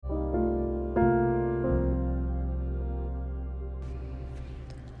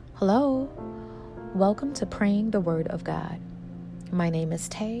Hello, welcome to Praying the Word of God. My name is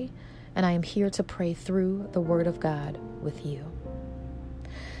Tay, and I am here to pray through the Word of God with you.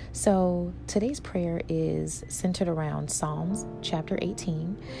 So today's prayer is centered around Psalms chapter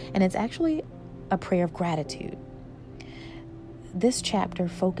 18, and it's actually a prayer of gratitude. This chapter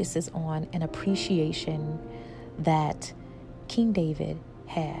focuses on an appreciation that King David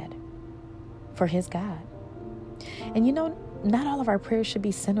had for his God. And not all of our prayers should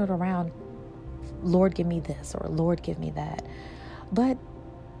be centered around, Lord, give me this, or Lord, give me that. But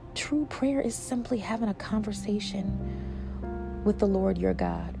true prayer is simply having a conversation with the Lord your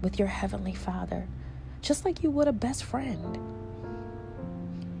God, with your Heavenly Father, just like you would a best friend.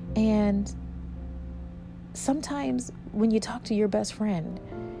 And sometimes when you talk to your best friend,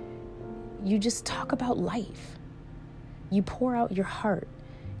 you just talk about life. You pour out your heart.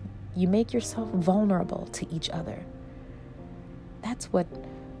 You make yourself vulnerable to each other. That's what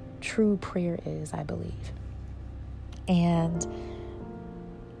true prayer is, I believe. And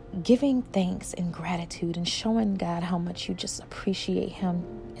giving thanks and gratitude and showing God how much you just appreciate Him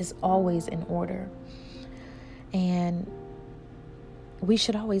is always in order. And we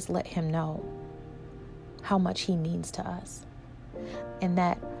should always let Him know how much He means to us. And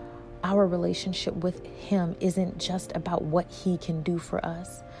that our relationship with Him isn't just about what He can do for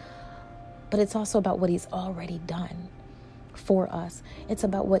us, but it's also about what He's already done for us. It's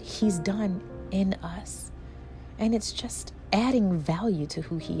about what He's done in us. And it's just adding value to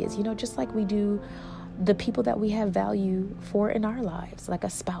who He is. Just like we do the people that we have value for in our lives, like a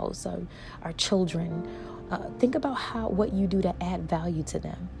spouse, or our children. Think about what you do to add value to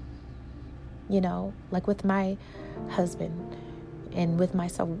them. Like with my husband and with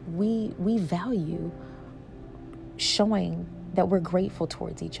myself, we value showing that we're grateful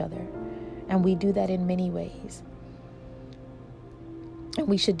towards each other. And we do that in many ways. And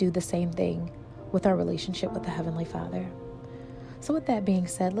we should do the same thing with our relationship with the Heavenly Father. So with that being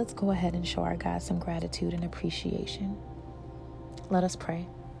said, let's go ahead and show our God some gratitude and appreciation. Let us pray.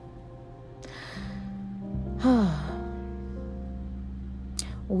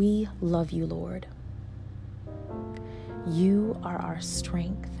 We love you, Lord. You are our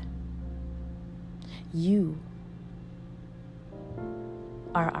strength. You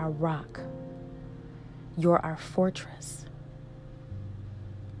are our rock. You're our fortress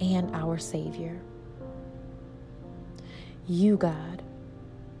and our Savior. You, God,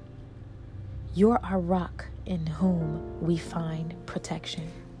 you're our rock in whom we find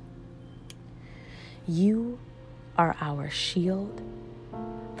protection. You are our shield,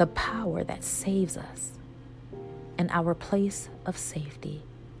 the power that saves us, and our place of safety.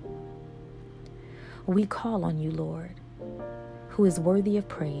 We call on you, Lord, who is worthy of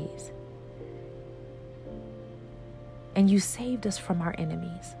praise. And you saved us from our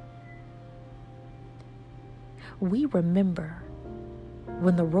enemies. We remember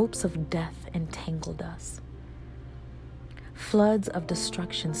when the ropes of death entangled us. Floods of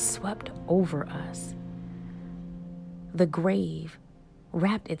destruction swept over us. The grave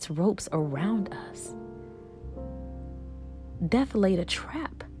wrapped its ropes around us. Death laid a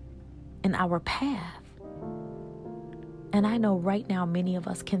trap in our path. And I know right now many of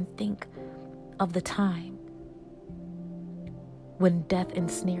us can think of the time when death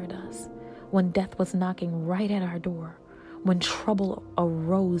ensnared us, when death was knocking right at our door, when trouble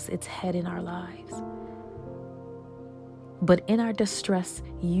arose its head in our lives. But in our distress,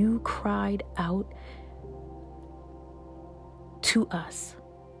 you cried out to us,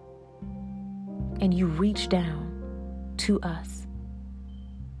 and you reached down to us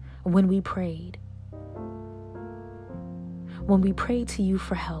when we prayed. When we prayed to you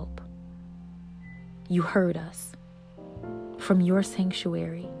for help, you heard us from your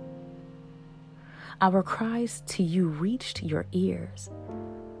sanctuary. Our cries to you reached your ears.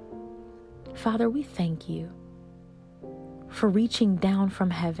 Father, we thank you for reaching down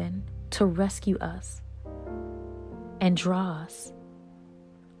from heaven to rescue us and draw us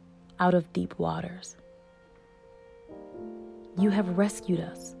out of deep waters. You have rescued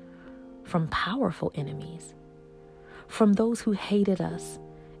us from powerful enemies, from those who hated us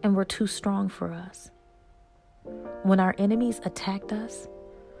and were too strong for us. When our enemies attacked us,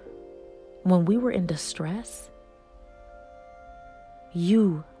 when we were in distress,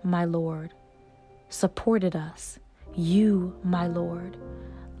 you, my Lord, supported us. You, my Lord,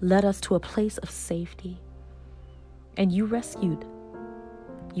 led us to a place of safety. And you rescued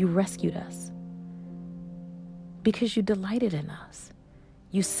us because you delighted in us.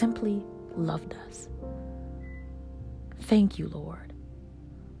 You simply loved us. Thank you, Lord,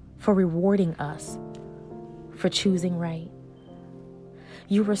 for rewarding us for choosing right.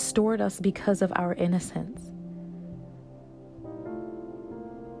 You restored us because of our innocence,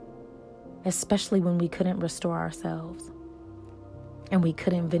 especially when we couldn't restore ourselves and we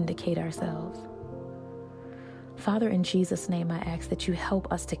couldn't vindicate ourselves. Father, in Jesus' name, I ask that you help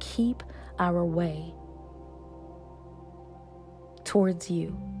us to keep our way towards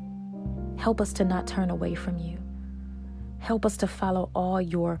you. Help us to not turn away from you. Help us to follow all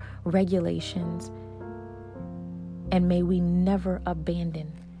your regulations, and may we never abandon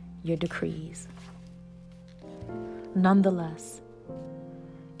your decrees. Nonetheless,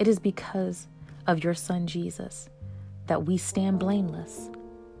 it is because of your Son Jesus that we stand blameless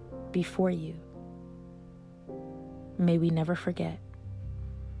before you. May we never forget.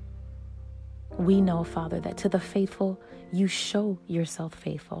 We know, Father, that to the faithful, you show yourself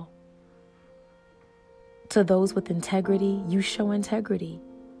faithful. To those with integrity, you show integrity.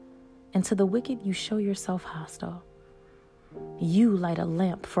 And to the wicked, you show yourself hostile. You light a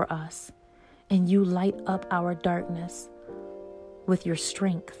lamp for us, and you light up our darkness with your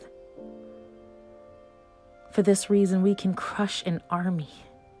strength. For this reason, we can crush an army.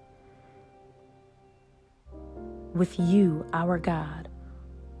 With you, our God,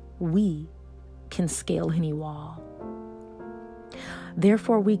 we can scale any wall.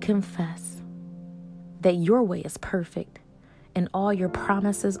 Therefore, we confess that your way is perfect and all your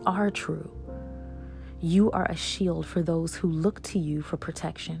promises are true. You are a shield for those who look to you for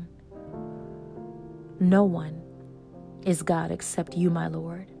protection. No one is God except you, my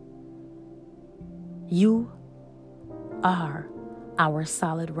Lord. You are our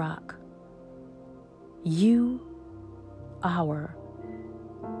solid rock. You are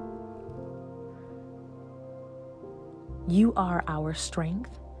our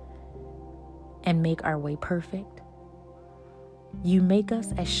strength and make our way perfect. You make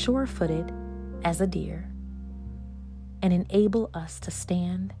us as sure-footed as a deer and enable us to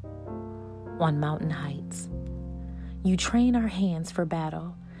stand on mountain heights. You train our hands for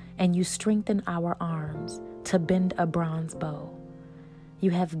battle, and you strengthen our arms to bend a bronze bow.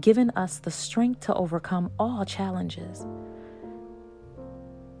 You have given us the strength to overcome all challenges.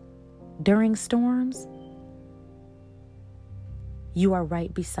 During storms, you are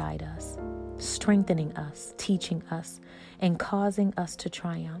right beside us, strengthening us, teaching us, and causing us to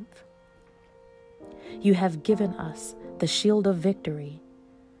triumph. You have given us the shield of victory.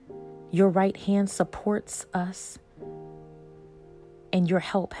 Your right hand supports us, and your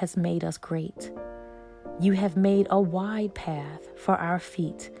help has made us great. You have made a wide path for our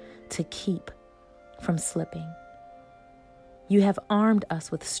feet to keep from slipping. You have armed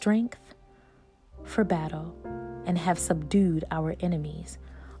us with strength for battle and have subdued our enemies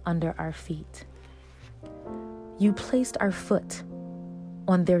under our feet. You placed our foot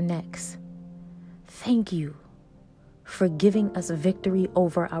on their necks. Thank you for giving us victory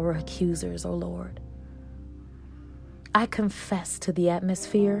over our accusers, O Lord. I confess to the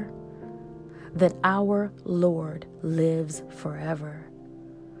atmosphere that our Lord lives forever.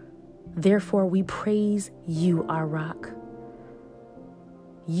 Therefore, we praise you, our rock.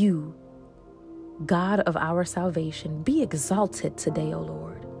 You, God of our salvation, be exalted today, O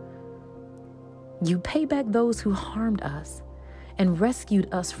Lord. You pay back those who harmed us and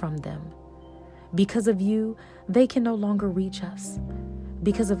rescued us from them. Because of you, they can no longer reach us.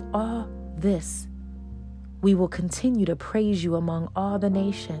 Because of all this, we will continue to praise you among all the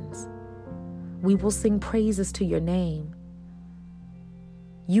nations. We will sing praises to your name.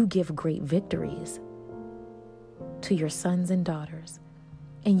 You give great victories to your sons and daughters,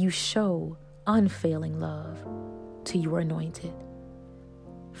 and you show unfailing love to your anointed.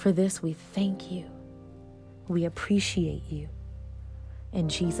 For this, we thank you. We appreciate you. In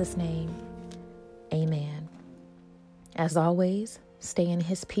Jesus' name, amen. As always, stay in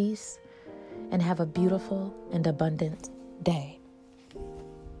his peace and have a beautiful and abundant day.